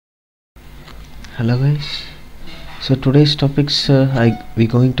Hello guys. So today's topics we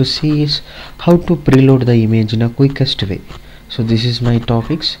going to see is how to preload the image in a quickest way. So this is my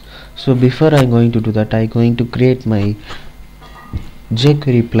topics. So before I'm going to do that, I'm going to create my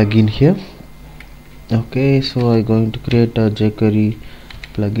jQuery plugin here. Okay, so I'm going to create a jQuery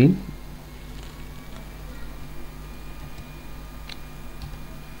plugin.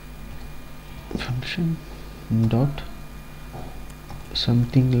 Function dot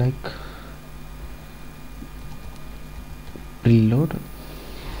something like preload.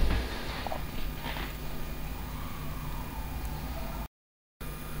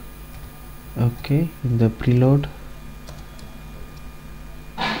 Okay, in the preload,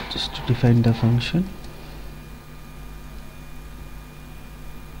 just to define the function.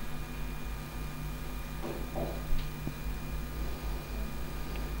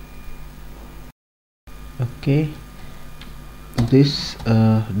 Okay, this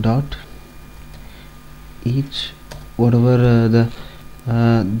dot each whatever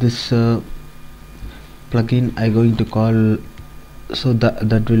this plugin I going to call, so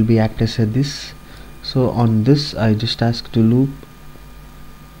that will be act as a this. So on this I just ask to loop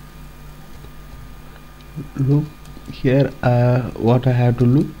here what I have to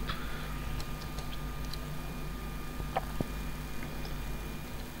loop.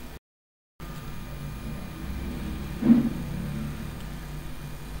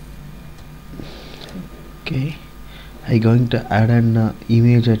 Okay, I going to add an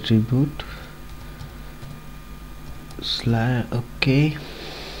image attribute okay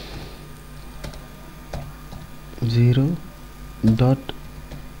 0 dot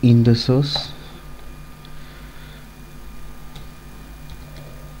in the source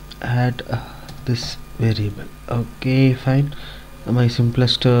add this variable. Okay, fine. My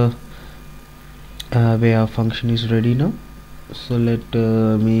simplest way of function is ready now. So let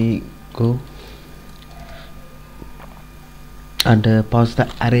me go and pass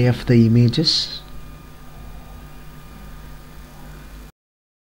the array of the images.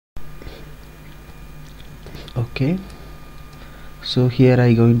 Okay, so here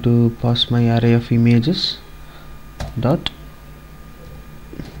I going to pass my array of images dot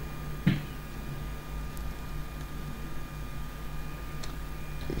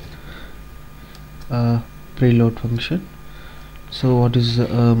preload function. So what is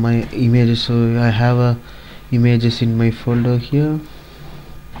my images? So I have images in my folder here.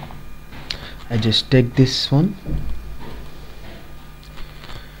 I just take this one.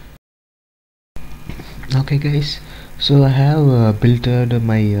 Okay guys, so I have built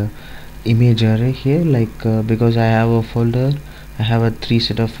my image array here, like because I have a folder, I have a 3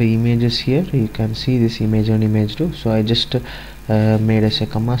 set of images here. You can see this image 1, image 2. So I just made as a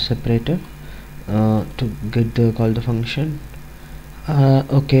comma separator to get the call the function.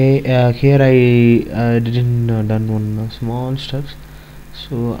 Okay, here I didn't done one small steps,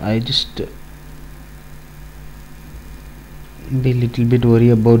 so I just be little bit worry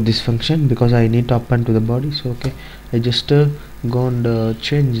about this function because I need to append to the body. So okay, I just go and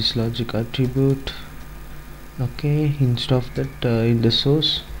change this logic attribute. Okay, instead of that in the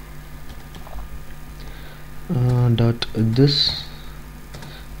source dot this.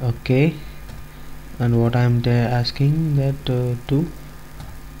 Okay, and what I'm asking that to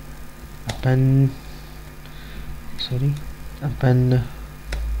append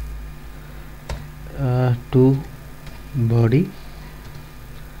to body.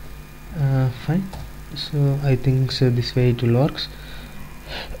 Fine, so I think so this way it will works.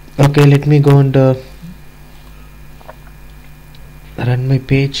 Okay, let me go and run my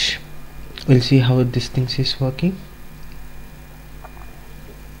page. We'll see how this thing is working.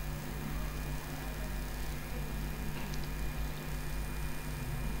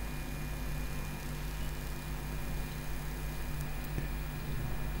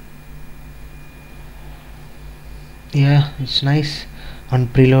 Yeah, it's nice. On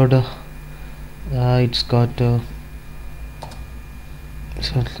preload it's got so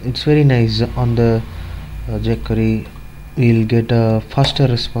it's very nice. On the jQuery we'll get a faster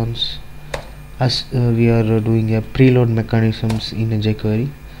response as we are doing a preload mechanisms in a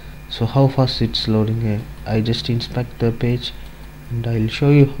jQuery. So how fast it's loading, I just inspect the page and I'll show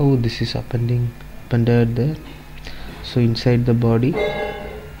you how this is appended there. So inside the body,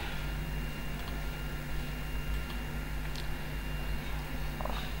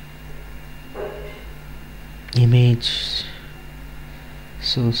 image,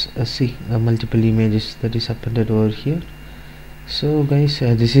 so see multiple images that is appended over here. So guys,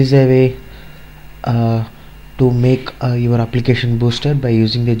 this is a way to make your application booster by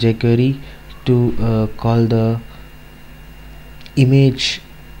using the jQuery to call the image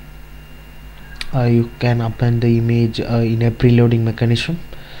you can append the image in a preloading mechanism.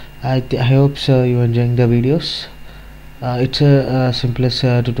 I hope you enjoying the videos. It's a simplest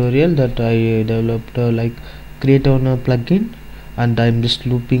tutorial that I developed, like create on a plugin, and I'm just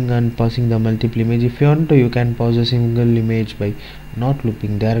looping and passing the multiple image. If you want to, you can pause a single image by not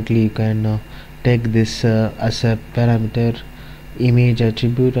looping directly. You can take this as a parameter image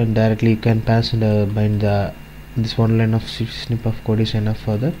attribute, and directly you can pass and bind this one line of snip of code is enough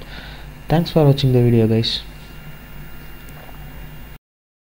for that. Thanks for watching the video, guys.